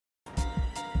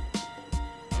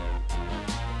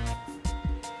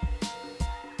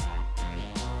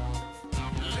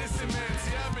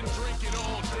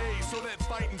so that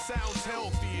fighting sounds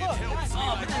healthy. It helps me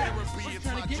like therapy. It's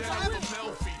my Jennifer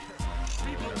Melfi.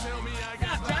 People tell me I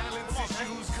got violence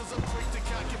issues, cause I'm quick to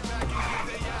cock it back and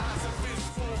give their eyes a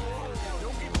fistful.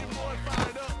 Don't get your boy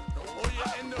fired up, or you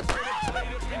end up with a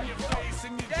plate up in your face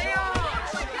and your jaw.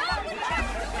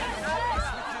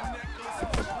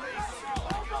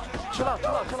 Chill out.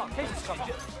 Casey's coming.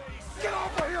 Get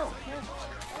off of him!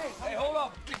 Hey, hold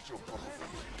up.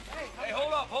 Hey,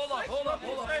 hold up.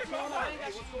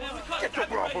 Get your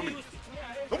bra from me.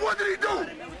 And what did he do?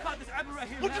 Man, we caught this apple right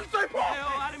here. What'd you say, bro? Hey,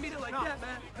 I didn't mean it like that,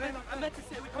 man. I meant to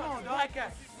say we caught this black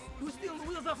guy. He was stealing the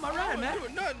wheels off my ride, man. I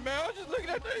wasn't doing nothing, man. I was just looking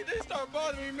at them. They started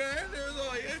bothering me, man. They was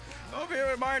like, over here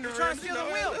with mine. Trying to steal the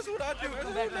wheels. That's what I do.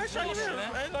 That's what I do,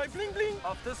 man. Like, bling, bling.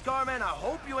 Off this car, man, I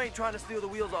hope you ain't trying to steal the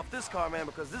wheels off this car, man,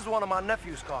 because this is one of my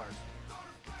nephew's cars.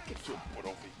 Get your butt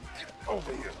over here. Get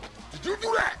over here. Did you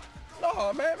do that?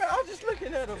 No, man, I was just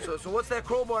looking at him. So what's that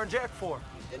crowbar and jack for?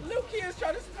 The little kids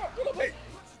trying to stop. Look, hey.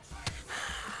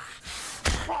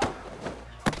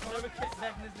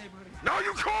 Now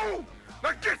you cool?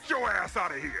 Now get your ass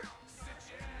out of here.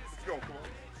 Let's go, come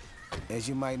on. As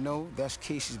you might know, that's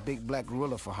Casey's big black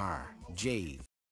gorilla for hire, Jade.